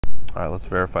All right, let's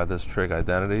verify this trig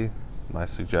identity. My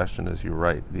suggestion is you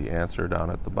write the answer down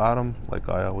at the bottom, like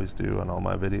I always do on all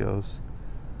my videos,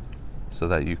 so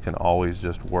that you can always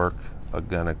just work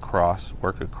across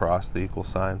the equal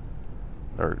sign,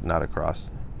 or not across,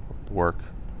 work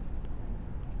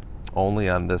only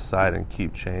on this side and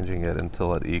keep changing it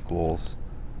until it equals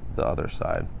the other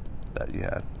side that you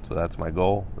had. So that's my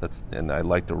goal. And I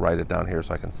like to write it down here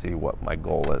so I can see what my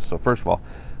goal is. So first of all,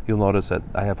 you'll notice that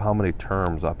I have how many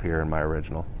terms up here in my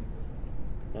original?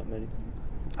 Not many.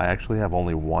 I actually have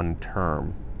only one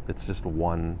term. It's just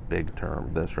one big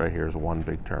term. This right here is one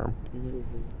big term.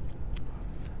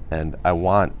 And I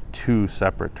want two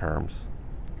separate terms.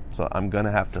 So I'm going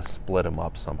to have to split them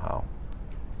up somehow.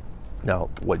 Now,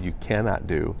 what you cannot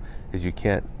do is you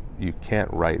can't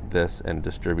write this and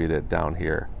distribute it down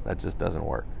here. That just doesn't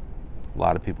work. A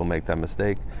lot of people make that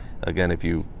mistake. Again, if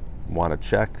you want to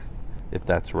check if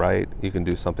that's right, you can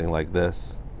do something like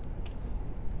this.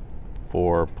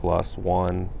 4 plus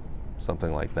 1,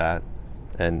 something like that.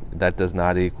 And that does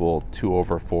not equal 2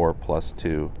 over 4 plus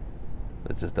 2.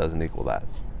 It just doesn't equal that.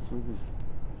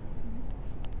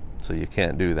 So you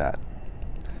can't do that.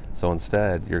 So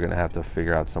instead, you're going to have to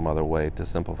figure out some other way to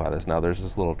simplify this. Now, there's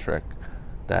this little trick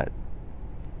that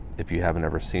if you haven't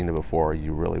ever seen it before,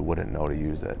 you really wouldn't know to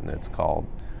use it. And it's called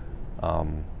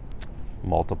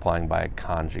multiplying by a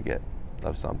conjugate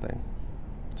of something.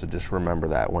 So just remember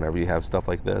that whenever you have stuff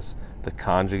like this, the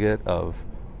conjugate of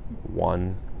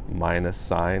 1 minus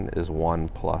sign is 1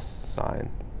 plus sign.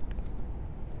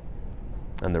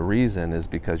 And the reason is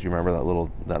because you remember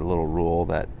that little rule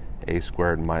that a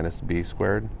squared minus b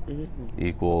squared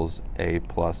equals a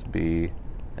plus b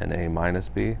and a minus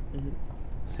b.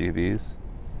 See these?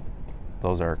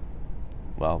 Those are,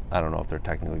 well, I don't know if they're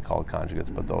technically called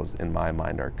conjugates, but those in my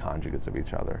mind are conjugates of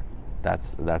each other.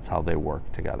 That's how they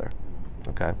work together.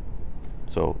 Okay?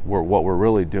 So what we're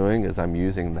really doing is I'm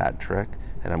using that trick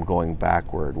and I'm going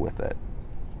backward with it.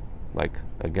 Like,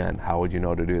 again, how would you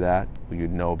know to do that? Well,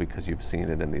 you'd know because you've seen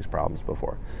it in these problems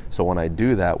before. So when I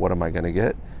do that, what am I going to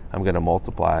get? I'm going to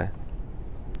multiply.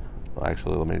 Well,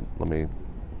 actually, let me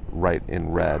write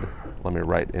in red. Let me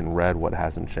write in red what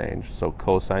hasn't changed. So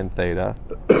cosine theta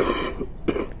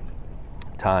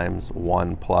times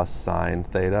 1 plus sine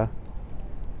theta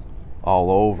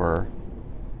all over.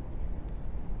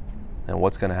 And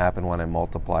what's going to happen when I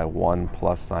multiply 1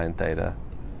 plus sine theta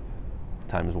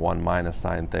times 1 minus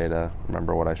sine theta?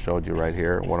 Remember what I showed you right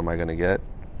here? What am I going to get?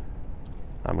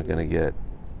 I'm going to get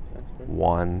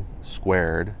 1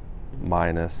 squared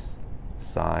minus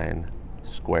sine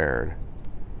squared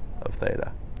of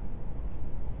theta.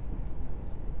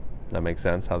 That makes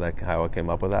sense how I came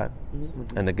up with that?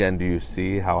 And again, do you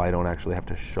see how I don't actually have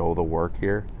to show the work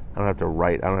here? I don't have to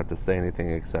write, I don't have to say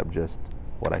anything except just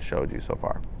what I showed you so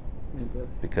far.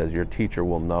 Because your teacher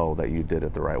will know that you did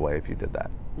it the right way if you did that.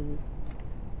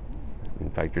 In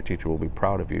fact, your teacher will be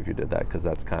proud of you if you did that, because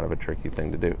that's kind of a tricky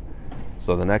thing to do.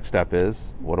 So the next step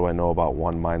is, what do I know about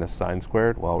 1 minus sine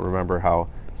squared? Well, remember how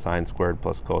sine squared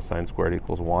plus cosine squared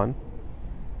equals 1?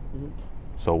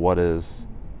 So what is,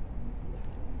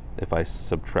 if I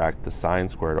subtract the sine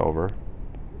squared over,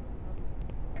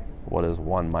 what does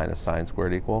 1 minus sine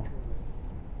squared equal?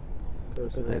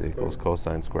 It equals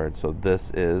cosine squared. So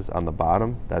this is on the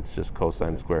bottom, that's just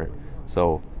cosine squared.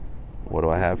 So what do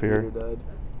I have here?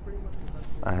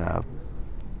 I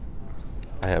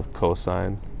have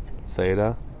cosine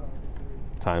theta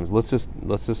times, let's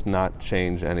just not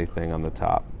change anything on the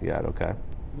top yet, okay?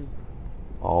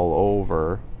 All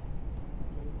over,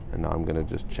 and now I'm going to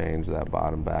just change that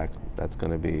bottom back. That's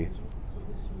going to be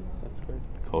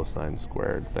cosine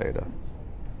squared theta.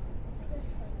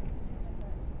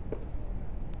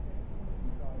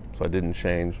 So I didn't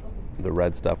change. The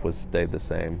red stuff stayed the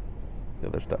same. The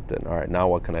other stuff didn't. All right, now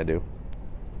what can I do?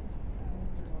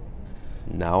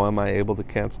 Now am I able to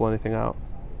cancel anything out?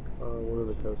 One of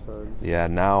the cosines. Yeah,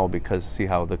 now, because see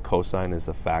how the cosine is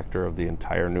a factor of the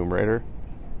entire numerator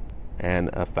and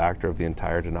a factor of the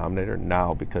entire denominator?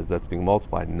 Now, because that's being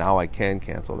multiplied, now I can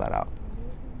cancel that out.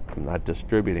 I'm not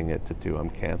distributing it to 2, I'm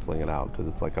canceling it out because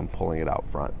it's like I'm pulling it out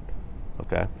front.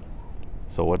 Okay?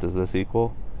 So what does this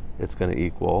equal? It's going to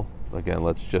equal, again,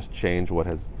 let's just change what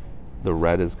has, the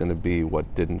red is going to be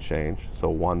what didn't change. So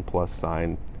 1 plus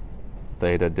sine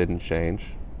theta didn't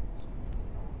change.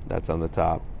 That's on the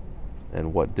top.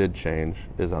 And what did change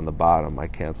is on the bottom. I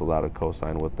canceled out a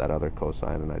cosine with that other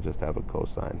cosine, and I just have a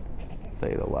cosine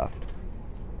theta left.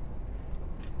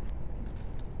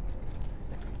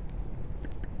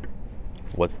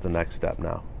 What's the next step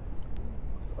now?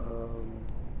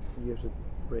 You have to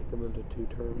break them into 2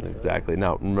 terms. Exactly.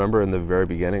 Now, remember in the very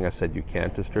beginning I said you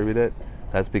can't distribute it?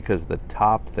 That's because the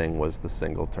top thing was the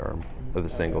single term, or the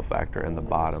single factor, and the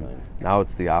bottom. Now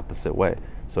it's the opposite way.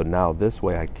 So now this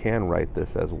way I can write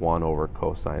this as 1 over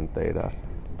cosine theta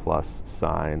plus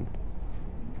sine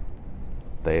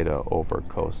theta over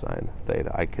cosine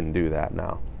theta. I can do that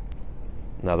now.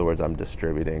 In other words, I'm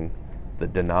distributing the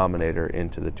denominator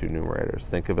into the two numerators.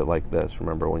 Think of it like this.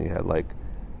 Remember when you had like,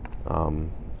 I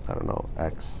don't know,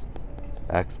 x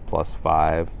plus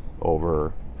 5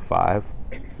 over 5?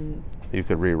 You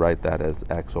could rewrite that as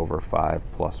x over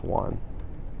 5 plus 1.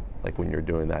 Like when you're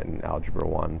doing that in Algebra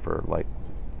 1 for like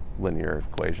linear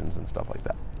equations and stuff like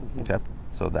that. Okay,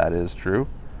 so that is true.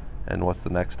 And what's the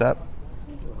next step?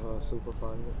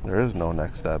 Simplifying it. There is no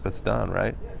next step. It's done,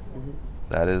 right?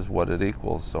 That is what it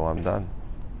equals, so I'm done.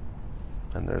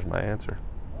 And there's my answer.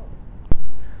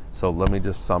 So let me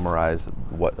just summarize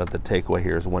what the takeaway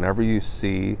here is. Whenever you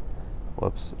see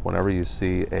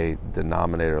a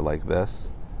denominator like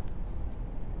this,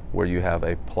 where you have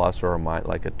a plus or a minus,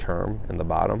 like a term in the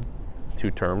bottom,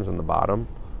 two terms in the bottom,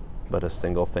 but a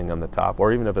single thing on the top,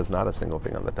 or even if it's not a single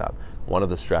thing on the top, one of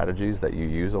the strategies that you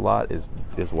use a lot is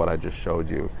what I just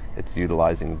showed you. It's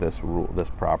utilizing this rule, this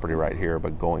property right here,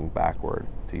 but going backward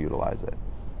to utilize it.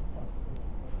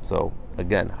 So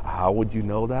again, how would you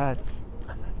know that?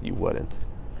 You wouldn't.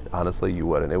 Honestly, you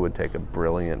wouldn't. It would take a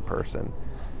brilliant person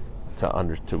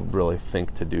to really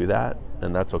think to do that,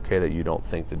 and that's okay that you don't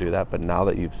think to do that, but now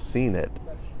that you've seen it,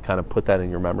 kind of put that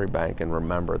in your memory bank and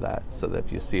remember that, so that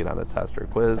if you see it on a test or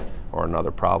quiz or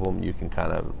another problem, you can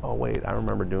kind of, oh wait, I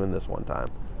remember doing this one time,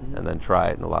 and then try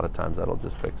it, and a lot of times that'll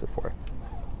just fix it for you.